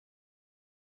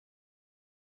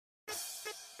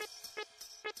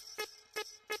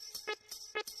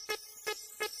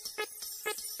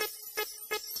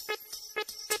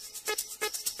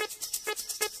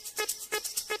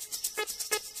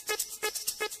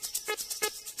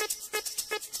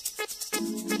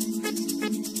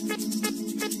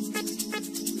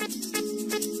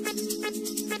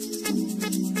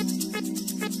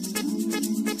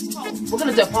We're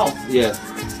gonna do a poll. Yeah.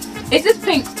 Is this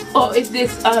pink or is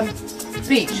this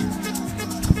peach?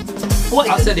 What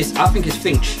is I said this. I think it's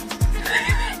Finch.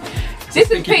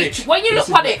 This is peach. When you look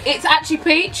at it, it's actually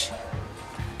peach.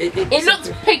 It looks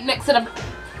pink next to the.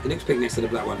 It looks pink next to the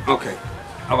black one. Okay.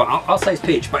 I'll say it's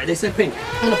peach, but they said pink.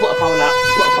 I'm gonna put a poll out.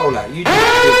 Put a poll out. You do a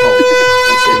poll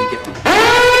and see how you get on.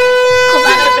 Because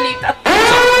I don't believe that.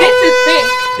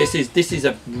 This is pink. This is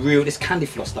a real. This candy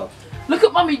floss though. Look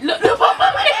at mummy. Look at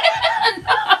mummy.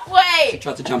 No way. She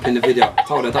tried to jump in the video.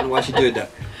 Hold on, I don't know why she did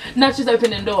that. Now she's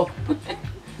opening the door.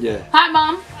 Yeah. Hi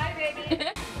mum. Hi baby.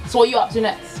 So what are you up to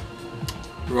next?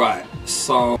 Right.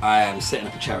 So I am setting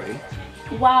up a charity.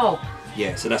 Wow.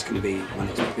 Yeah, so that's going to be my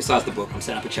next. Besides the book, I'm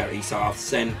setting up a charity. So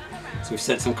we've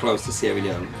sent some clothes to Sierra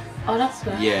Leone. Oh, that's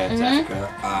good. Yeah, to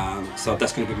Africa. So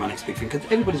that's going to be my next big thing because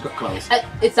everybody's got clothes.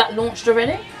 Is that launched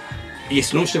already?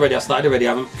 It's launched already. I started already. I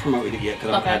haven't promoted it yet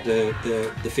because I haven't had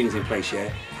the things in place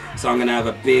yet. So I'm going to have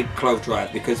a big clothes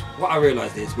drive because what I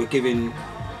realised is we're giving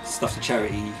stuff to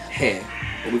charity here,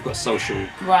 but we've got social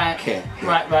care. Here.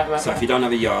 Right. So if you don't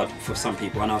have a yard, for some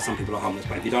people, I know some people are homeless,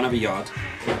 but if you don't have a yard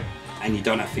and you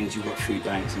don't have things, you've got food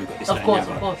banks and you've got this, that, and the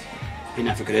other. Of course. In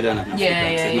Africa, they don't have enough food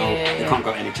banks. They can't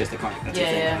go NHS, they can't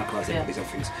get these other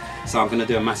things. So I'm going to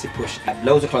do a massive push. I have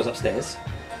loads of clothes upstairs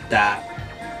that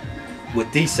were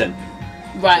decent.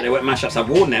 Right. So they weren't mashups. I've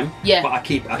worn them, but I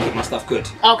keep my stuff good.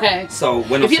 Okay. So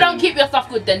when if you don't keep your stuff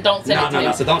good, then don't send it to me.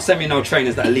 No. So don't send me no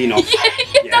trainers that are lean off.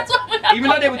 That's what I'm even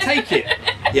though they would take it.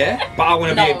 Yeah. But I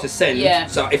want to be able to send. Yeah.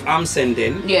 So if I'm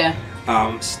sending.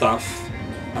 Stuff.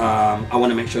 I want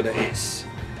to make sure that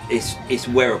it's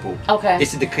wearable. Okay.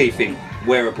 This is the key thing.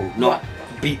 Wearable, not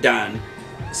beat down.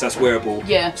 So that's wearable.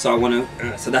 Yeah. So I want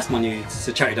to. So that's my new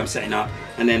charity that I'm setting up,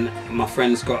 and then my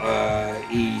friend's got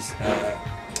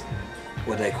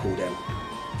what do they call them?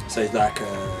 So he's like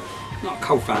not a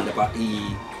co-founder, but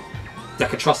he's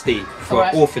like a trustee for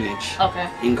an orphanage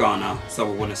in Ghana.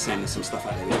 So we want to send some stuff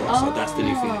out there as well. So that's the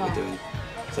new thing that we're doing.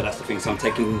 So that's the thing. So I'm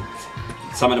taking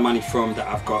some of the money from that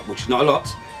I've got, which is not a lot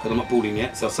because I'm not balling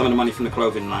yet. So some of the money from the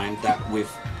clothing line that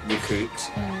we've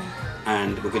recouped,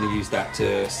 and we're going to use that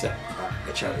to set up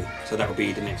a charity. So that will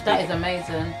be the next. That is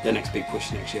amazing. The next big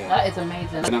push next year. That is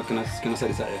amazing. Can I say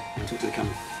this out here? Can I talk to the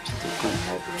camera?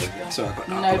 Sorry, I got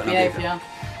no behaviour.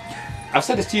 I've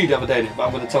said this to you the other day, but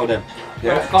I'm going to tell them.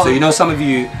 Yeah. So you know, some of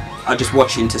you are just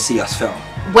watching to see us fail.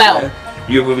 Well. Yeah?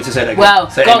 You're willing to say that again? Well.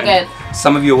 Say go amen. again.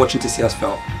 Some of you are watching to see us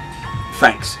fail.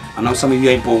 Thanks. I know some of you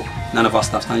ain't bought none of our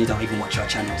stuff. Some of you don't even watch our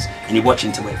channels, and you're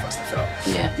watching to wait for us to fail.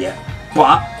 Yeah. Yeah.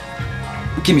 But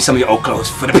give me some of your old clothes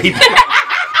for the people.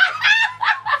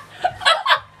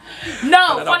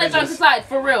 No, fun and jokes aside,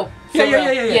 for real. Yeah.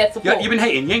 You've been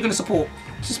hating. You ain't gonna support.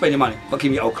 Just spend your money, but give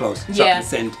me your old clothes so I can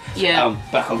send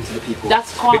back home to the people.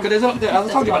 That's calm. Because there's I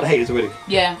told you about the haters already.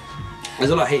 Yeah. There's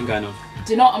a lot of hating going on.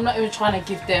 Do you know? I'm not even trying to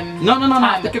give them. No.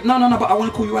 But I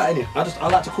want to call you out in it. I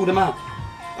like to call them out.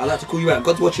 I like to call you out.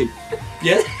 God's watching.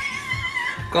 Yeah.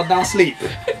 God down sleep.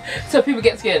 So people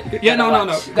get scared. Yeah, no.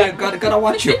 Gotta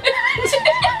watch you.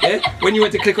 Yeah. When you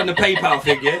went to click on the PayPal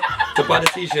thing, yeah, to buy the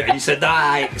T-shirt, and you said, "Nah,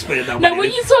 I ain't spending that money." No,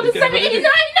 when you saw the 79.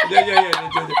 Yeah.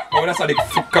 Oh, that's how they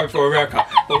coming from America.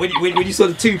 But when you saw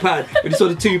the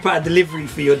 £2 delivery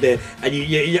fee on there, and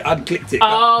you unclicked it.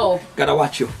 Oh. Gotta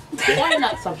watch you. Yeah? On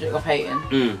that subject of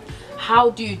hating, how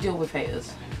do you deal with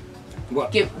haters?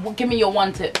 What? Give me your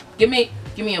one tip. Give me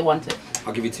your one tip.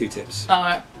 I'll give you 2 tips.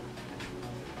 Alright.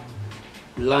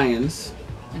 Lions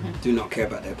do not care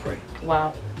about their prey.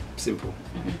 Wow. Simple.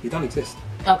 You don't exist.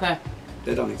 Okay.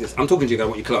 They don't exist. I'm talking to you, I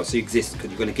want your clothes, so you exist because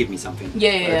you're going to give me something.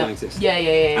 Yeah. They don't exist. Yeah.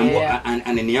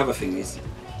 And then the other thing is,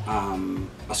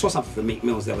 I saw something for Meek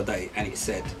Mills the other day, and it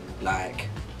said, like,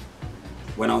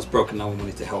 when I was broken, no one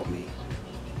wanted to help me.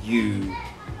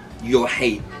 Your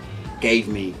hate gave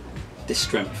me the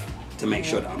strength to make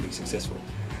sure that I'm being successful.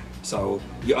 So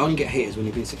you only get haters when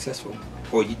you're being successful,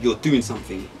 or you're doing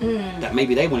something that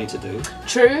maybe they wanted to do.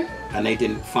 True. And they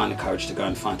didn't find the courage to go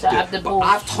and find to do it. But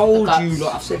I've told you,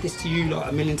 like, I've said this to you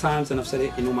like a million times, and I've said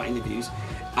it in all my interviews.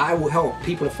 I will help.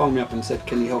 People have phoned me up and said,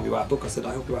 "Can you help me write a book?" I said,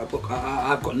 "I'll help you write a book.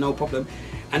 I've got no problem."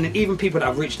 And then even people that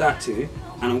I've reached out to,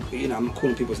 and I'm not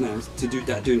calling people's names, to do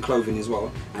that, doing clothing as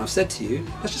well. And I've said to you,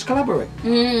 let's just collaborate.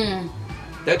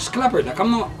 They're just collaborate. Like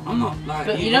I'm not like.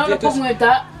 But you know the problem with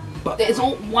that? But there's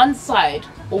one side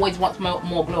always wants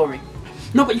more glory.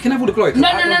 No, but you can have all the glory. No.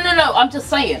 I'm just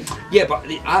saying. Yeah, but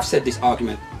I've said this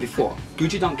argument before.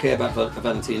 Gucci don't care about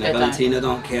Valentino. Valentino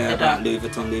don't care about Louis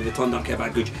Vuitton. Louis Vuitton don't care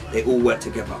about Gucci. They all work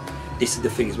together. This is the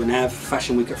thing, is when they have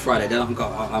Fashion Week at Friday, they don't go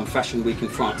Fashion Week in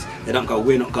France. They don't go,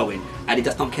 we're not going.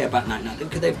 Adidas don't care about night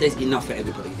because there's enough for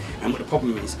everybody. And what the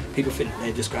problem is, people think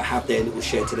they're just going to have their little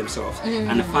share to themselves.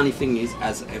 And the funny thing is,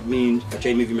 as me and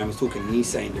Jay Movie Man was talking, and he's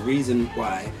saying the reason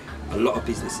why a lot of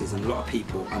businesses and a lot of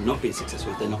people are not being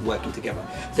successful is they're not working together.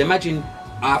 So imagine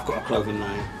I've got a clothing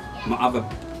line, my other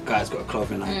guy's got a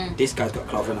clothing line, this guy's got a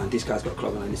clothing line, this guy's got a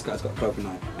clothing line, this guy's got a clothing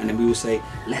line, and then we will say,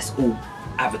 let's all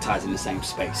advertise in the same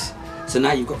space. So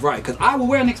now you've got variety, because I will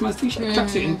wear next man's t-shirt,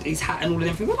 tracksuit, and his hat, and all of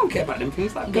them things. I don't care about them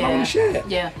things. Like, I want to share.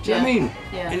 Yeah. Do you know what I mean?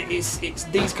 Yeah. And it's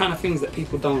these kind of things that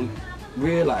people don't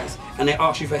realise, and they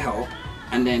ask you for help,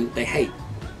 and then they hate.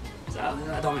 So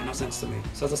that don't make no sense to me.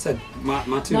 So as I said, my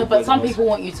two. No, but some people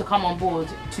want you to come on board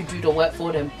to do the work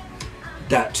for them.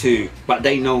 That too, but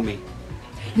they know me.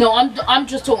 No, I'm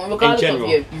just talking regardless of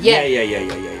you.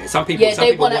 Yeah. Some people.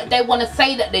 Yeah, they wanna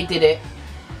say that they did it.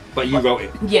 But you wrote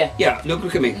it. Yeah. Yeah.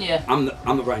 Look at me. Yeah. I'm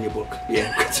not writing your book.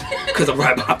 Yeah. Because I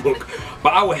write my book.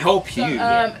 But I will help you.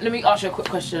 Let me ask you a quick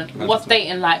question. What's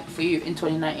dating like for you in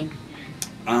 2019?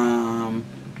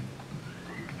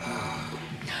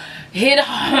 Hit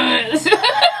hurts.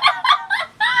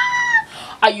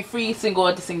 Are you free, single,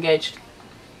 or disengaged?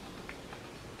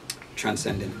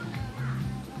 Transcending.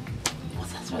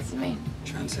 What's that supposed to mean?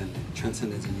 Transcending.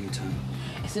 Transcending is a new term.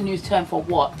 It's a new term for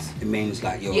what? It means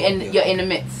like you're in the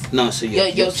midst. No, so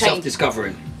you're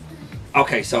self-discovering.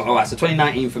 Okay, so alright, so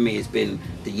 2019 for me has been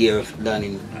the year of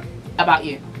learning about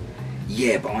you.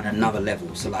 Yeah, but on another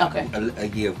level. So like a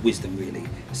year of wisdom, really.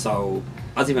 So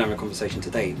I was even having a conversation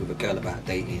today with a girl about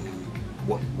dating and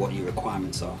what your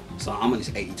requirements are. So I'm on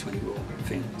this 80-20 rule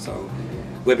thing. So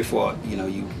where before, you know,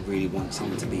 you really want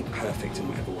someone to be perfect and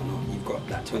whatever whatnot, you've got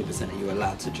that 20% that you're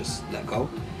allowed to just let go.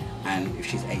 And if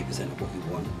she's 80% of what you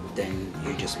want, then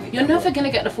you just make. You're never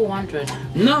gonna get the full 100.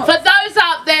 No. For those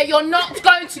out there, you're not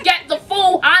going to get the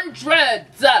full 100.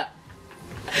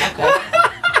 Okay.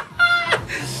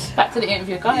 Back to the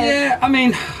interview, go ahead. Yeah, I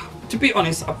mean, to be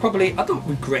honest, I don't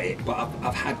regret it, but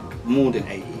I've had more than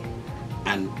 80,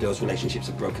 and those relationships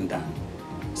have broken down.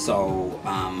 So,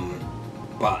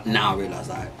 but now I realise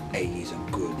that 80 is a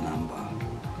good number.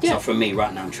 Yeah. So for me,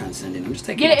 right now, I'm transcending. I'm just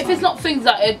taking. Yeah, if it's not things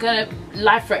that are gonna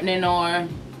life-threatening or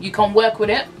you can work with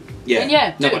it. Yeah. Then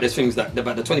yeah. No, but there's things that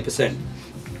about the 20%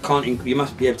 can't. You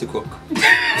must be able to cook.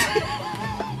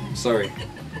 Sorry.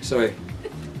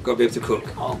 Got to be able to cook.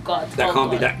 Oh God. That can't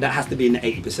be. That has to be in the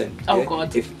 80%. Oh yeah?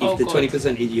 God. If the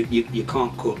 20% is you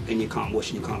can't cook and you can't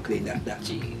wash and you can't clean, that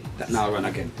now I run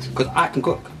again. Because I can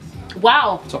cook.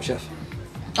 Wow. Top chef.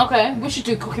 Okay, we should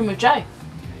do cooking with Jay.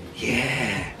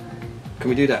 Yeah. Can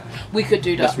we do that? We could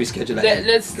do that. Let's reschedule that.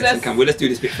 Let's do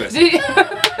this bit first.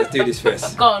 Let's do this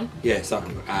first. Go on. Yeah, so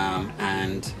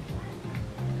and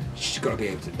she's got to be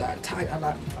able to tidy.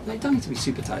 It don't need to be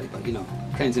super tidy, but you know,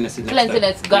 cleanliness is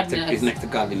next to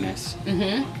godliness.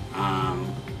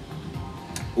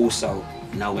 Also,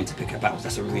 know when to pick her battles.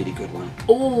 That's a really good one.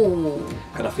 Oh.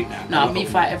 Because I think that. No, me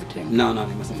fight everything. No,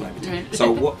 you mustn't fight everything. So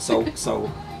what? So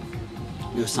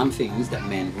there are some things that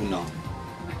men will not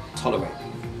tolerate.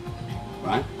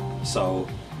 Right? So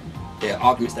there are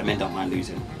arguments that men don't mind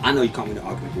losing. I know you can't win an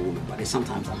argument with a woman, but there's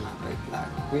sometimes I'm like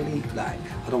really, like,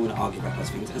 I don't want to argue about those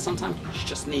things. And sometimes it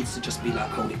just needs to just be like,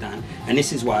 hold it down. And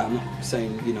this is why I'm not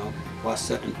saying, you know, why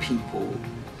certain people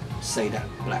say that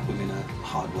black women are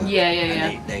hard work.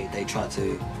 Yeah. They try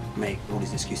to make all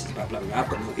these excuses about black women. I've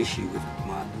got no issue with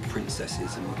my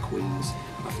princesses and my queens.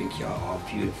 I think you are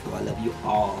beautiful. I love you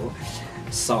all.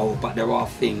 So, but there are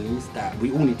things that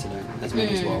we all need to learn as men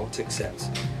as well to accept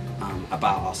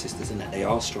about our sisters, and that they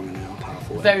are strong and they are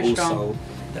powerful. Very and strong. Also,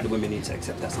 that the women need to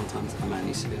accept that sometimes a man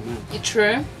needs to be a man.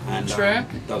 True. And true.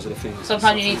 Those are the things.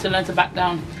 Sometimes you need to learn to back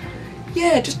down.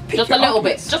 Yeah, just pick a little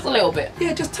bit. Just a little bit.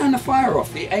 Yeah, just turn the fire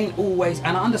off. It ain't always.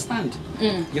 And I understand.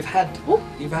 You've had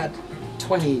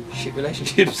 20 shit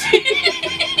relationships.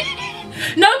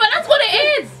 No, but that's what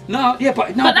it is. No, yeah,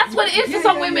 but no. But that's what it is for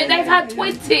some women. They've had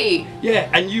 20. Yeah,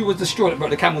 and you was the straw that brought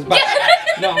the camel's back.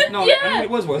 No. Yeah. And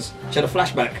what it was she had a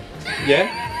flashback. Yeah,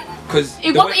 because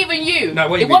it wasn't even you.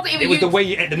 No, it wasn't even you. It was the way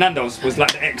you ate the Nando's was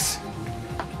like the X,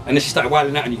 and then she started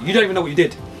wilding out on you. You don't even know what you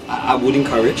did. I would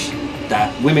encourage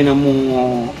that women are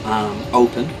more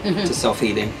open to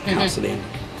self-healing, counselling,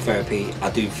 therapy. I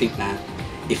do think that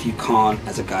if you can't,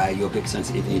 as a guy, you're a bit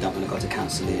sensitive and you don't want to go to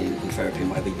counselling and therapy and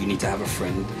whatever, you need to have a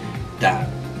friend that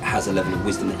has a level of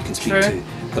wisdom that you can speak to.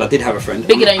 But I did have a friend.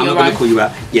 I'm not going to call you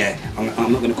out. Yeah,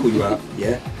 I'm not going to call you out.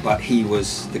 Yeah, but he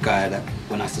was the guy that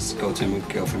when I used to go to him with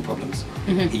girlfriend problems,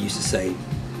 he used to say,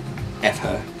 "F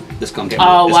her, let's go and get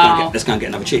let's go and get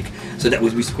another chick." So that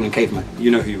was, we used to call him caveman.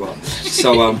 You know who you are.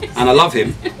 So and I love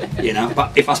him, you know.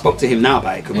 But if I spoke to him now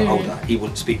about it, because we're older, he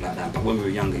wouldn't speak like that. But when we were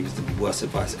younger, he was the worst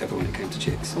advice ever when it came to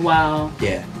chicks. Wow.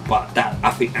 Yeah, but that,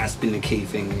 I think that's been the key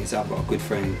thing. Is I've got a good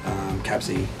friend,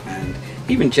 Cabsy, and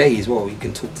even Jay as well. You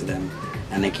can talk to them,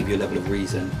 and they give you a level of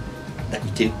reason that you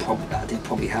didn't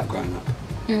probably have growing up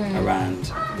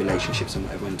around relationships and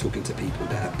whatever, and talking to people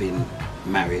that have been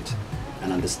married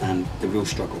and understand the real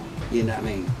struggle. You know what I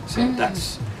mean? So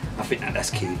I think that's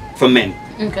key for men.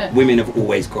 Okay. Women have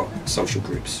always got social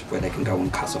groups where they can go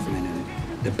and cuss off men and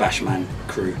the bash man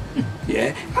crew.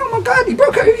 Yeah. Oh my God, he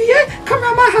broke out with you. Yeah. Come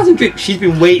around my house and drink. She's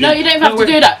been waiting. No, you don't even have to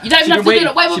do that. You don't even have to do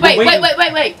that. Wait.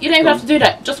 You don't even have to do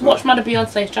that. Just watch Mudda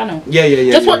Beyonce's channel. Yeah.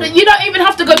 Just you don't even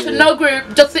have to go to no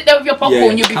group. Just sit there with your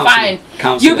popcorn. You'll be fine.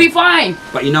 You'll be fine.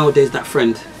 But you know, there's that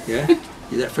friend. Yeah.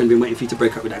 That friend been waiting for you to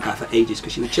break up with that guy for ages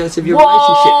because she was jealous of your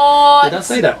relationship. Did I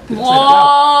say that? She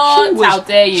was How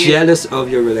dare you? jealous of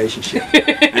your relationship.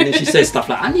 And then she says stuff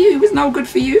like, "I knew it was no good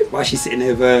for you." While she's sitting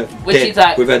there with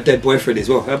her dead boyfriend as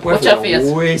well. Her boyfriend is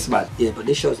always mad. Yeah, but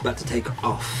this show's about to take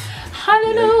off.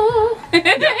 Hallelujah.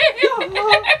 This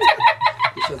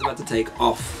show's about to take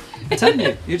off. I'm telling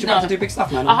you, you're about to do big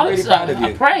stuff, man. I'm really proud of you.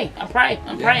 I'm praying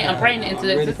it into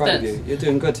existence. Really proud of you. You're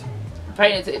doing good.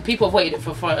 People have waited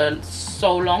for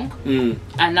so long,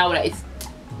 and now that it's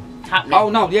happening. Oh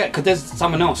no, yeah, because there's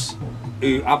someone else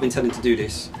who I've been telling to do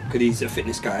this because he's a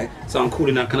fitness guy. So I'm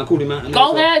calling out. Can I call him out?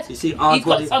 Go ahead. You see, Hard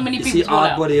Body. So many people. You see,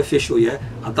 Hard Body Official. Yeah,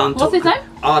 I've done. What's his name?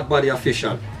 Hard Body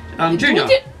Official. Junior.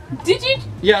 Did you?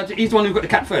 Yeah, he's the one who got the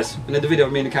cat first. And then the video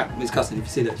of me and the cat, his cousin. If you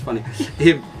see that, it's funny.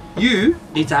 Him. You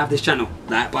need to have this channel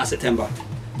like by September.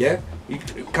 Yeah. You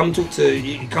come talk to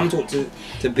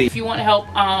B. If you want help,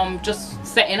 just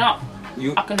setting up,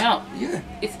 I can help. Yeah,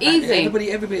 it's easy.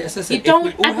 Everybody. As I said, you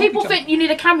don't, and people think you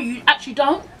need a camera. You actually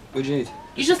don't. What do you need?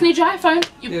 You just need your iPhone,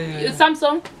 your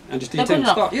Samsung, and just do your thing.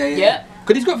 Start. Yeah.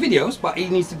 Because he's got videos, but he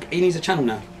needs a channel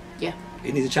now. Yeah.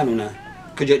 He needs a channel now.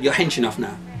 Because you're hench enough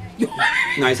now.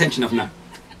 No, he's hench enough now.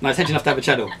 No, he's hench enough to have a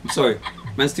channel. I'm sorry.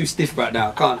 Man's too stiff right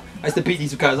now. I used to beat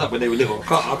these guys up when they were little.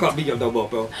 I can't beat you up no more,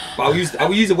 bro. But I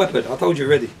will use a weapon. I told you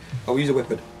already. I will use a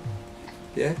weapon.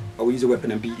 Yeah? I will use a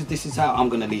weapon and beat you. This is how I'm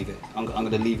gonna leave it. I'm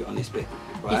gonna leave it on this bit.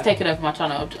 Right? He's taking over my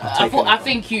channel. I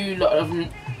think you lot have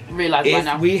realised by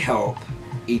now. If we help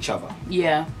each other,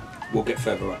 we'll get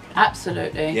further up.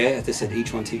 Absolutely. Yeah, as they said,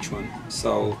 each one teach one.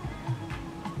 So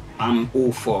I'm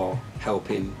all for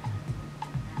helping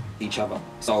each other.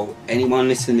 So anyone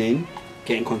listening,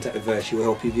 get in contact with her. She will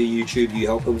help you with your YouTube. You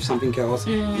help her with something else.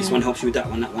 This one helps you with that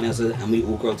one else, and we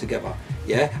all grow together.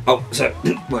 Yeah. Oh, so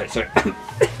wait, sorry.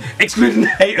 Excluding the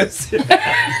haters.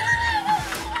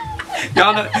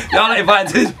 Y'all not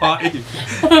invited to this party.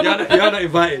 Y'all not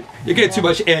invited. You're getting too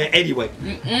much air anyway.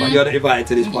 But you're not invited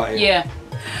to this party. Yeah.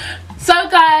 So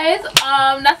guys,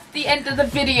 that's the end of the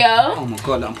video. Oh my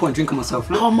God, I'm pouring drink on myself.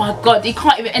 Look. Oh my God, you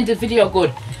can't even end the video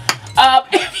good.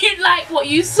 If you like what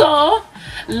you saw,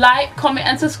 like, comment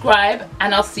and subscribe,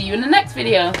 and I'll see you in the next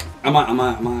video. Am I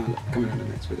coming in the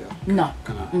next video? No.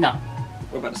 No.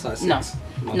 What about the size 6?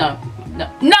 No.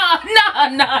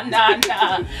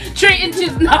 Treating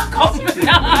is not coming.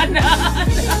 No.